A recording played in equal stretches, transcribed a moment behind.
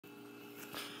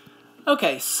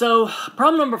Okay, so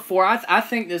problem number 4, I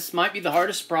think this might be the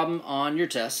hardest problem on your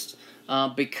test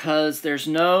because there's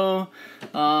no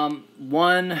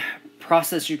one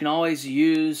process you can always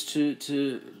use to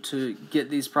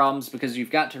get these problems, because you've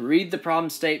got to read the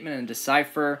problem statement and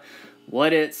decipher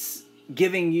what it's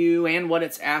giving you and what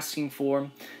it's asking for.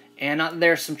 And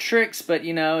there's some tricks, but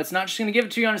it's not just going to give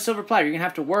it to you on a silver platter. You're going to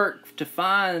have to work to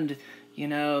find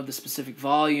the specific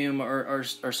volume or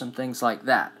some things like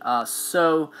that.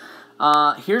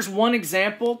 Here's one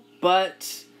example,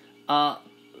 but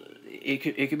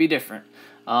it could be different.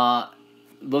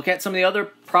 Look at some of the other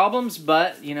problems,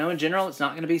 but in general, it's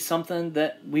not going to be something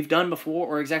that we've done before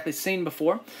or exactly seen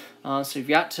before. So you've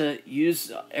got to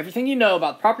use everything you know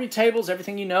about property tables,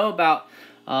 everything you know about,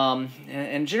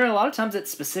 and generally a lot of times it's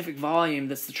specific volume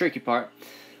that's the tricky part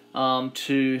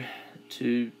to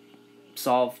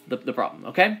solve the problem.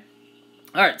 Okay.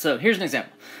 All right. So here's an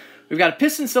example. We've got a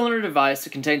piston cylinder device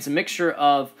that contains a mixture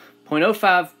of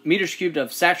 0.05 meters cubed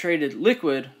of saturated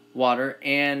liquid water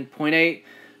and 0.8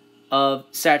 of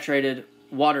saturated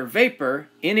water vapor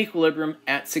in equilibrium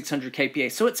at 600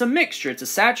 kPa. So it's a mixture. It's a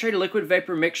saturated liquid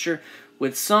vapor mixture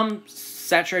with some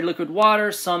saturated liquid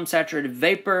water, some saturated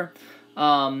vapor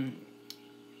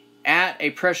at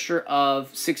a pressure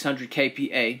of 600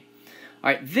 kPa. All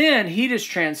right, then heat is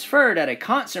transferred at a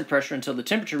constant pressure until the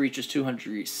temperature reaches 200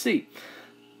 degrees C.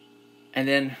 And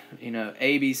then,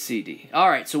 A, B, C, D. All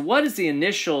right, so what is the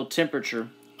initial temperature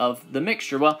of the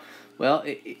mixture? Well,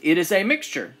 it is a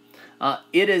mixture.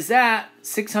 It is at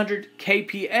 600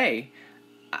 kPa.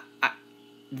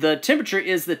 The temperature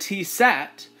is the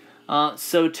Tsat.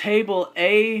 So table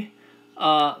A5,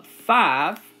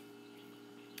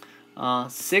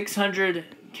 600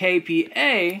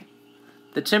 kPa,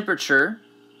 the temperature,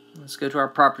 let's go to our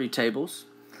property tables.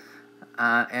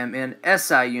 I am in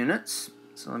SI units.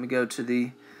 So let me go to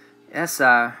the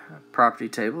SI property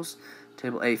tables.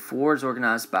 Table A4 is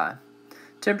organized by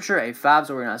temperature. A5 is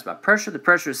organized by pressure. The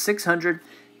pressure is 600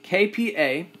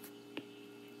 kPa.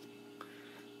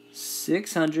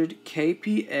 600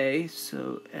 kPa.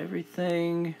 So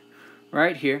everything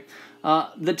right here.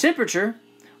 The temperature,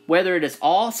 whether it is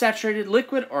all saturated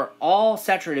liquid or all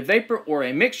saturated vapor or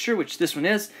a mixture, which this one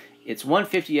is, it's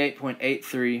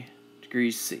 158.83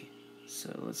 degrees C.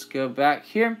 So let's go back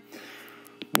here.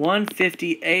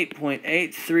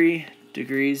 158.83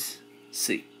 degrees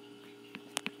C.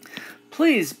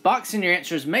 Please box in your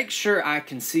answers. Make sure I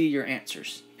can see your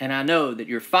answers. And I know that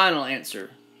your final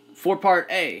answer for part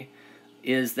A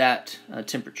is that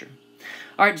temperature.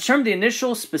 All right, determine the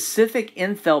initial specific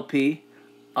enthalpy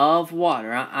of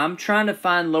water. I'm trying to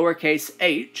find lowercase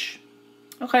h.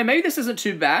 Okay, maybe this isn't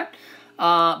too bad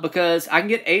because I can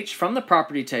get h from the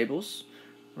property tables.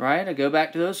 Right, I go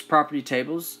back to those property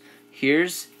tables.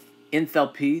 Here's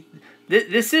enthalpy.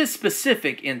 This is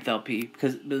specific enthalpy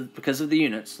because of the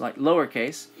units, like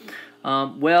lowercase.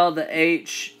 Well, the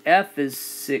HF is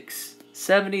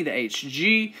 670. The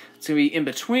HG, it's going to be in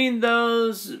between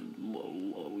those.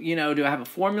 Do I have a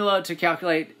formula to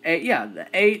calculate? Yeah, the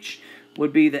H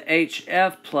would be the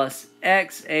HF plus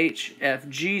X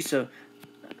HFG. So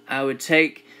I would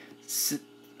take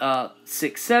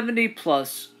 670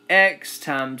 plus X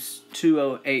times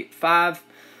 2085.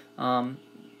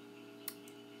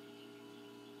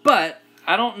 But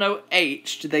I don't know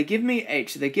H. Did they give me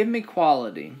H? Did they give me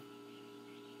quality?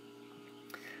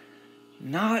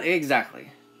 Not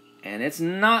exactly. And it's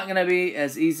not going to be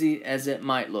as easy as it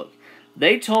might look.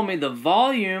 They told me the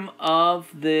volume of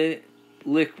the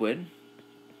liquid,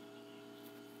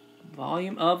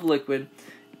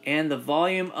 and the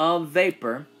volume of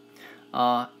vapor.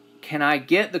 Can I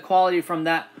get the quality from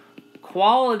that?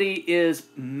 Quality is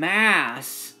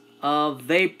mass of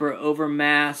vapor over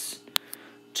mass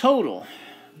total.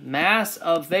 Mass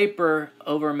of vapor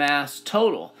over mass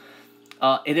total.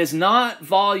 It is not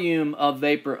volume of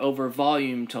vapor over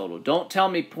volume total. Don't tell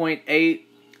me 0.8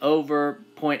 over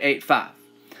 0.85.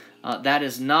 That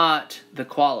is not the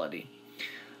quality.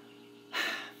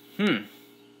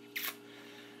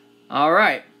 All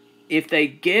right. If they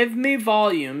give me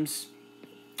volumes,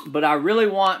 but I really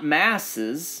want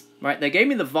masses, right? They gave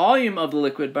me the volume of the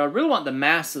liquid, but I really want the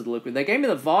mass of the liquid. They gave me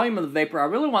the volume of the vapor. I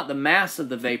really want the mass of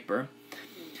the vapor.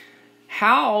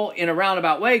 How, in a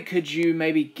roundabout way, could you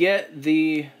maybe get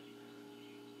the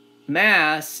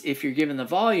mass if you're given the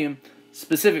volume?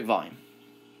 Specific volume.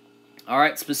 All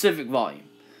right, specific volume.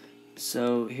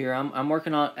 So here I'm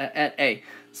working on at A.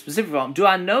 Specific volume. Do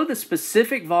I know the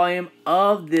specific volume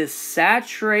of this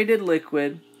saturated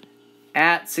liquid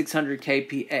at 600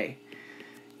 kPa?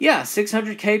 Yeah,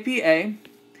 600 kPa.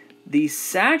 The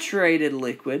saturated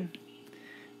liquid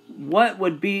what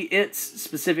would be its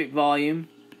specific volume?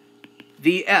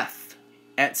 VF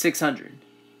at 600,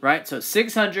 right? So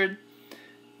 600,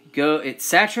 it's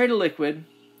saturated liquid.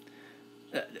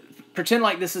 Pretend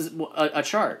like this is a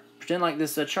chart. Pretend like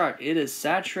this is a chart. It is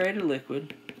saturated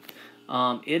liquid.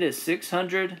 It is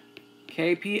 600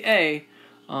 kPa.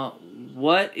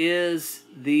 What is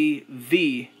the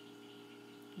V?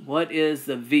 What is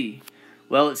the V?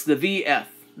 Well, it's the VF.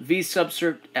 V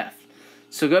subscript F.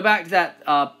 So go back to that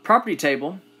property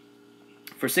table.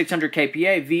 For 600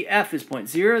 kPa, VF is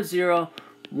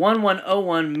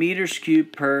 0.001101 meters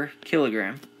cubed per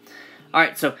kilogram. All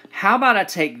right, so how about I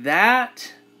take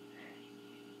that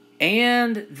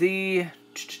and the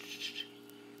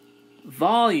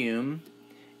volume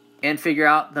and figure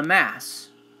out the mass,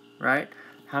 right?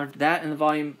 How that and the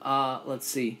volume, let's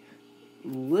see.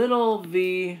 Little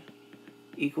v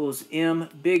equals m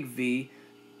big V.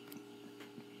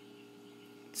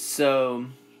 So,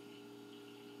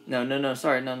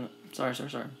 sorry.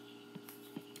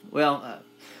 Well,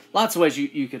 lots of ways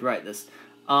you could write this.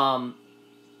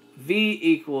 V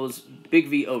equals big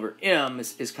V over M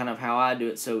is kind of how I do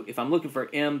it. So if I'm looking for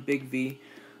M big V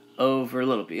over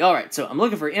little v. All right, so I'm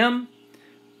looking for M.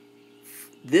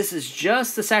 This is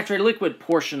just the saturated liquid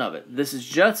portion of it. This is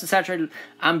just the saturated.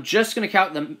 I'm just going to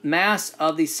count the mass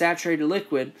of the saturated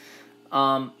liquid,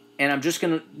 and I'm just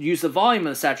going to use the volume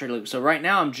of the saturated liquid. So right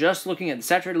now I'm just looking at the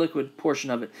saturated liquid portion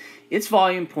of it. Its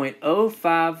volume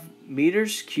 0.05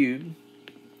 meters cubed,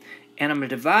 and I'm going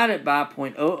to divide it by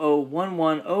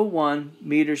 0.001101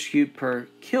 meters cubed per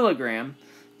kilogram.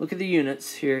 Look at the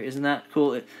units here. Isn't that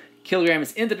cool? Kilogram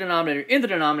is in the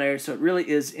denominator, so it really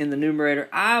is in the numerator.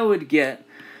 I would get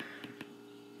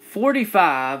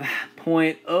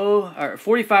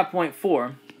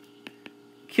 45.4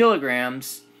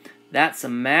 kilograms. That's the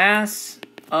mass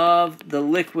of the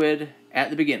liquid at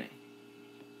the beginning.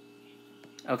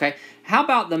 Okay, how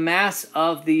about the mass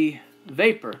of the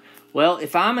vapor? Well,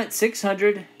 if I'm at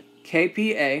 600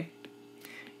 kPa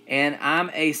and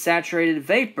I'm a saturated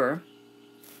vapor,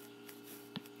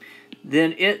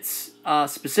 then its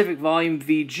specific volume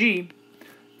Vg,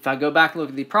 if I go back and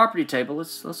look at the property table,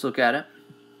 let's look at it.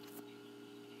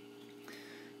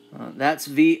 That's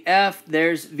Vf,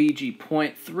 there's Vg.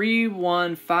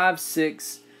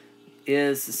 0.3156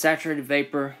 is the saturated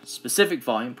vapor specific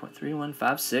volume,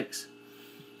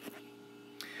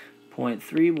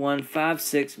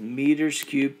 0.3156 meters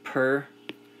cubed per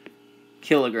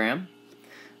kilogram.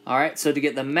 All right, so to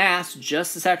get the mass,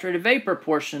 just the saturated vapor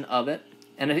portion of it,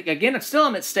 and again,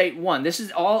 I'm at state 1. This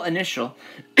is all initial.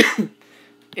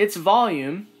 Its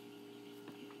volume,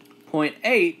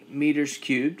 0.8 meters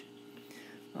cubed,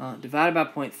 divided by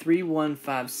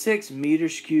 0.3156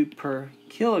 meters cubed per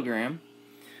kilogram.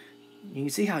 You can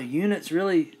see how units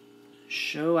really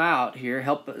show out here,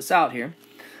 help us out here.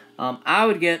 I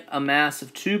would get a mass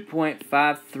of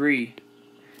 2.53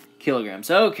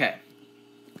 kilograms. Okay.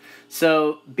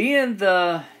 So being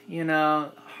the,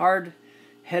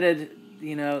 hard-headed,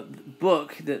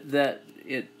 book that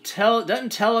it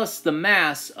doesn't tell us the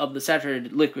mass of the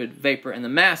saturated liquid vapor and the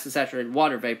mass of the saturated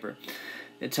water vapor.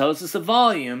 It tells us the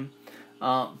volume,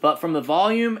 but from the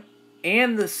volume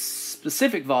and the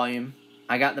specific volume,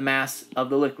 I got the mass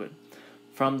of the liquid.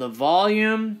 From the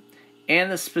volume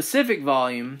and the specific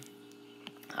volume,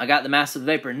 I got the mass of the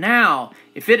vapor. Now,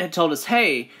 if it had told us,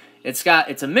 hey, it's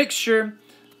a mixture,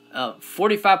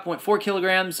 45.4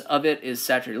 kilograms of it is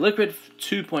saturated liquid,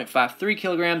 2.53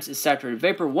 kilograms is saturated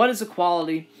vapor. What is the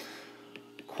quality?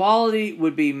 Quality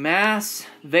would be mass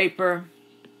vapor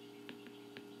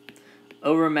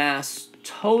over mass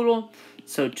total.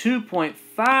 So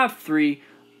 2.53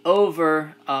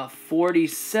 over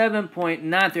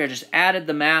 47.93. I just added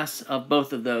the mass of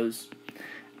both of those.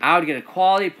 I would get a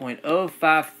quality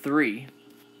 0.053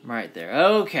 right there.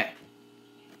 Okay.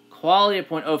 Quality of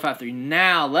 0.053.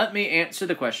 Now, let me answer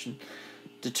the question.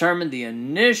 Determine the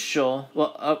initial,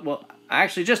 I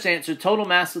actually just answered total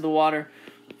mass of the water,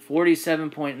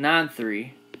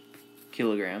 47.93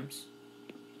 kilograms.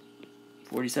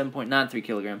 47.93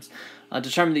 kilograms.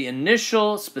 Determine the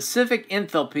initial specific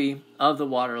enthalpy of the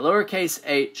water, lowercase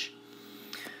h.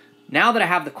 Now that I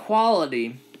have the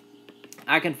quality,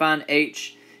 I can find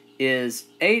H is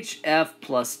HF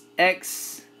plus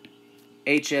X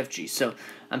HFG. So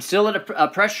I'm still at a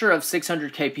pressure of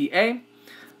 600 kPa.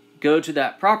 Go to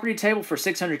that property table for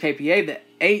 600 kPa. The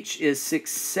H is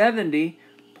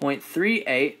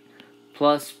 670.38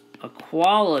 plus a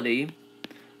quality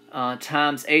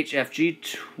times HFG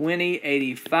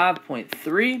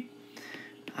 2085.3.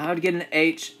 I would get an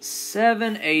H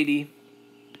 780.9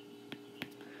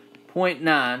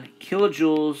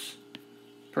 kilojoules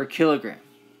per kilogram.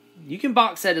 You can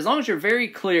box that as long as you're very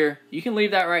clear. You can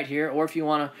leave that right here, or if you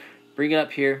want to bring it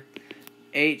up here,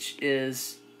 H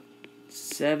is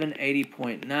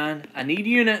 780.9. I need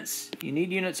units. You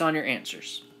need units on your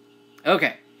answers.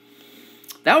 Okay.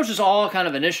 That was just all kind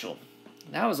of initial.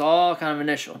 That was all kind of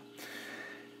initial.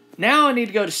 Now I need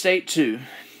to go to state 2.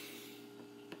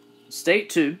 State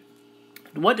 2.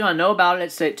 What do I know about it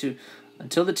at state 2?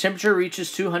 Until the temperature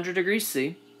reaches 200 degrees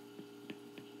C.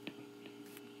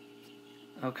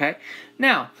 Okay.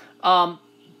 Now,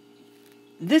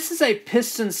 this is a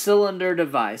piston cylinder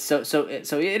device. So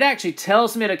it actually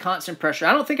tells me at a constant pressure.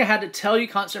 I don't think I had to tell you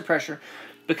constant pressure,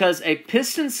 because a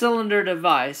piston cylinder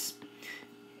device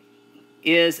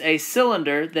is a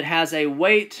cylinder that has a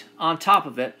weight on top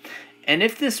of it. And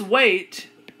if this weight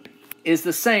is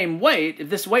the same weight, if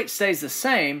this weight stays the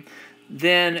same,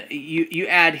 then you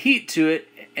add heat to it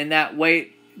and that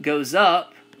weight goes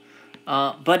up,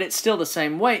 but it's still the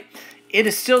same weight. It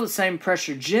is still the same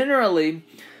pressure. Generally,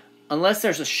 unless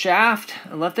there's a shaft,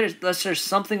 unless there's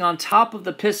something on top of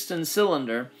the piston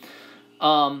cylinder,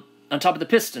 on top of the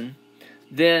piston,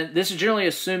 then this is generally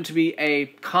assumed to be a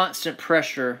constant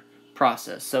pressure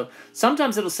process. So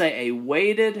sometimes it'll say a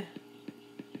weighted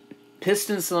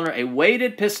piston cylinder. A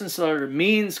weighted piston cylinder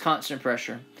means constant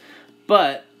pressure.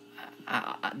 But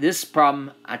this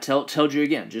problem, I told you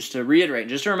again, just to reiterate,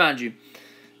 just to remind you,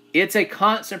 it's a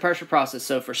constant pressure process.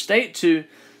 So for state 2,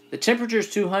 the temperature is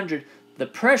 200. The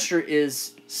pressure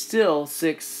is still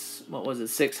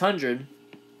 600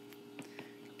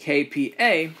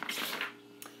 kPa.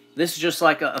 This is just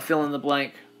like a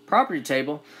fill-in-the-blank property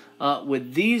table.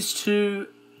 With these two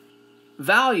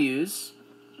values,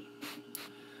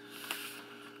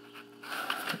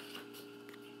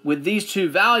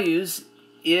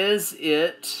 is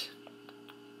it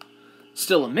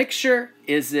still a mixture?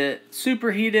 Is it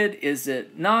superheated? Is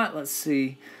it not? Let's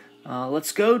see.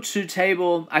 Let's go to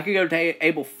table. I could go to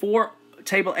table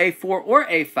A4 or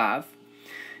A5,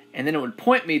 and then it would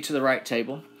point me to the right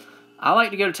table. I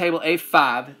like to go to table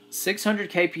A5,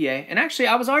 600 kPa, and actually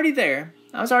I was already there.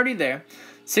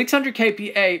 600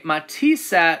 kPa, my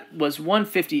Tsat was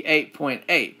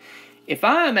 158.8. If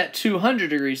I am at 200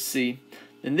 degrees C,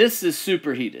 then this is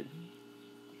superheated.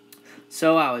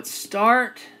 So I would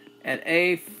start at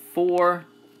A4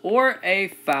 or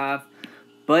A5,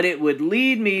 but it would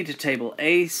lead me to table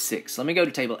A6. Let me go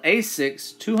to table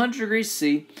A6, 200 degrees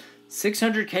C,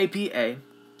 600 kPa.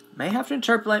 May have to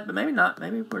interpolate, but maybe not.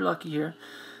 Maybe we're lucky here.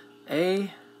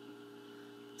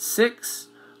 A6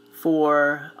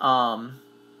 for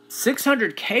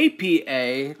 600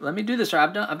 kPa. Let me do this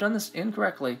right. I've done this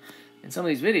incorrectly in some of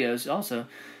these videos also.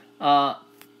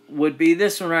 Would be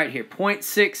this one right here,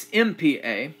 0.6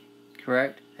 MPa,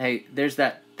 correct? Hey, there's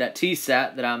that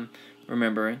Tsat that I'm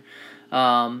remembering.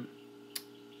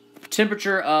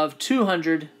 Temperature of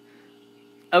 200.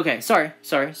 Okay, sorry.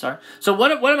 So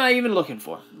what am I even looking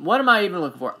for?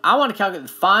 I want to calculate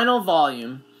the final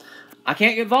volume. I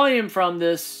can't get volume from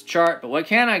this chart, but what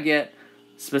can I get?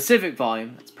 Specific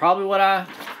volume. That's probably what I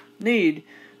need.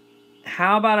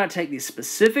 How about I take the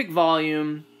specific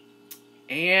volume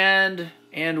and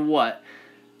what?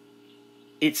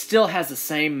 It still has the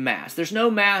same mass. There's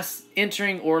no mass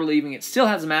entering or leaving. It still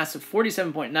has a mass of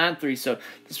 47.93. So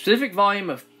the specific volume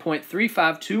of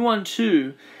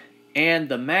 0.35212 and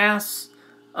the mass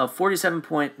of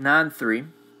 47.93.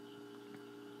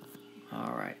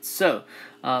 All right. So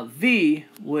V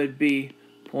would be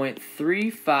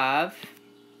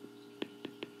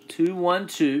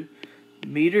 0.35212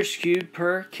 meters cubed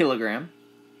per kilogram.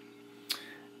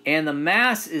 And the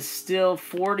mass is still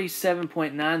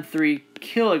 47.93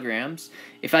 kilograms.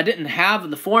 If I didn't have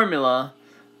the formula,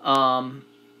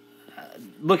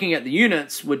 looking at the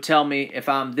units would tell me if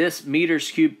I'm this meters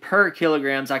cubed per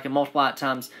kilograms, I can multiply it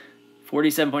times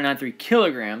 47.93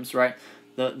 kilograms, right?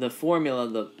 The formula,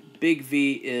 the big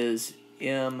V is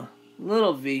M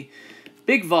little v.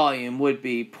 Big volume would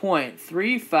be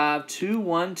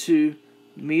 0.35212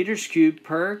 meters cubed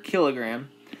per kilogram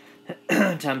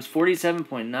times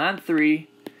 47.93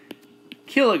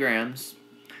 kilograms,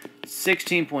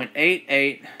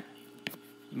 16.88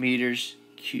 meters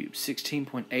cubed.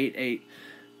 16.88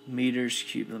 meters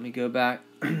cubed. Let me go back.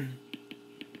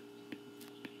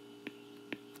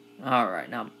 All right,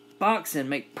 now box in,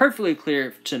 make perfectly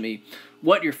clear to me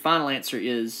what your final answer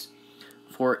is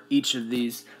for each of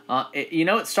these.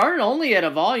 It started only at a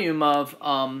volume of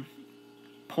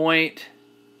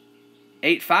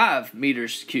 0.85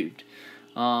 meters cubed.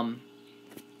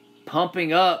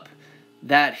 Pumping up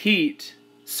that heat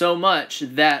so much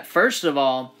that, first of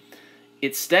all,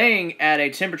 it's staying at a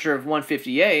temperature of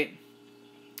 158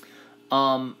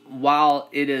 while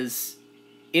it is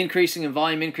increasing in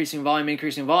volume, increasing in volume,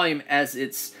 increasing in volume as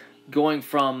it's going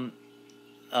from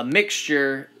a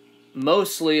mixture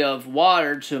mostly of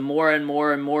water to more and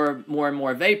more and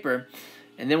more vapor.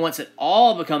 And then once it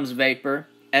all becomes vapor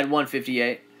at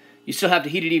 158, you still have to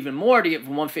heat it even more to get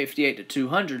from 158 to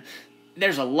 200.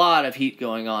 There's a lot of heat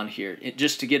going on here.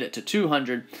 Just to get it to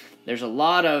 200, there's a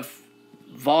lot of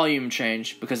volume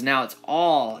change because now it's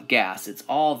all gas. It's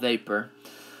all vapor.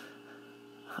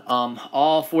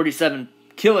 All 47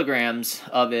 kilograms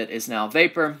of it is now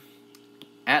vapor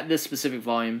at this specific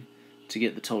volume to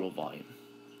get the total volume.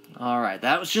 All right,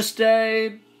 that was just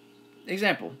a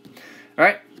example. All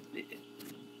right,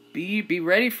 be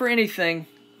ready for anything,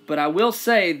 but I will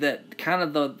say that kind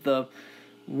of the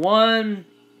one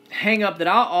hang up that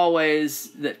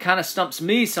that kind of stumps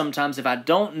me sometimes if I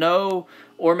don't know,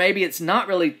 or maybe it's not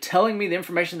really telling me the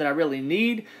information that I really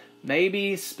need,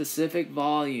 maybe specific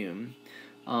volume.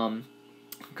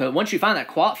 Because once you find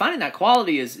that finding that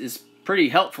quality is pretty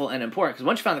helpful and important, because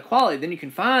once you find the quality, then you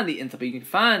can find the enthalpy, you can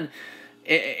find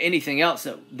anything else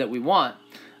that we want.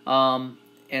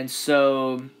 And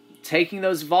so taking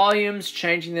those volumes,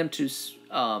 changing them to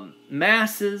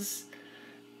masses,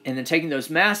 and then taking those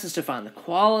masses to find the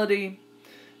quality,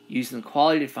 using the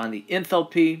quality to find the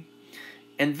enthalpy.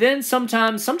 And then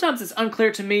sometimes it's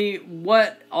unclear to me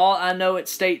what all I know at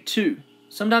state 2.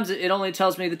 Sometimes it only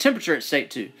tells me the temperature at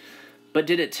state 2. But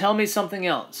did it tell me something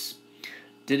else?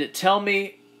 Did it tell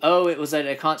me, oh, it was at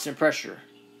a constant pressure,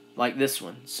 like this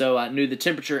one, so I knew the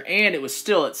temperature and it was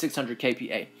still at 600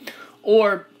 kPa?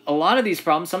 Or a lot of these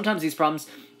problems, sometimes these problems,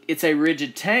 it's a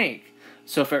rigid tank.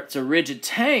 So if it's a rigid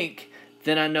tank,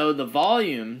 then I know the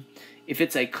volume. If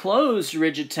it's a closed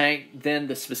rigid tank, then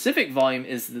the specific volume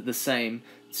is the same,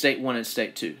 state 1 and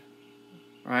state 2.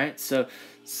 Right? So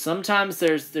sometimes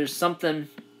there's something.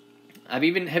 I've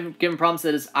even given problems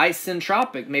that is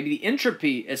isentropic. Maybe the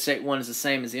entropy at state 1 is the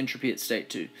same as the entropy at state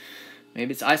 2.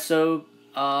 Maybe it's isothermal,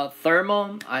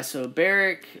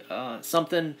 isobaric,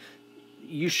 something.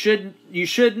 You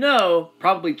should know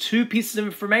probably 2 pieces of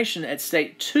information at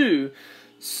state 2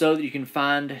 so that you can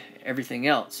find everything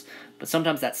else. But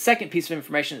sometimes that second piece of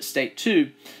information at state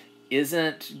 2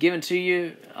 isn't given to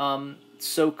you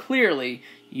so clearly.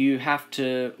 You have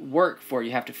to work for it.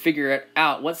 You have to figure it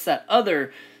out. What's that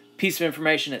other piece of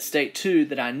information at state 2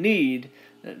 that I need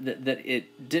that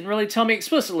it didn't really tell me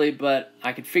explicitly, but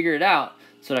I could figure it out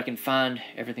so that I can find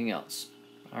everything else.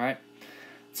 All right?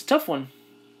 It's a tough one.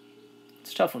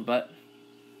 It's a tough one, but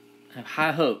I have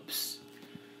high hopes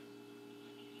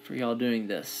for y'all doing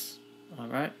this. All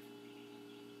right?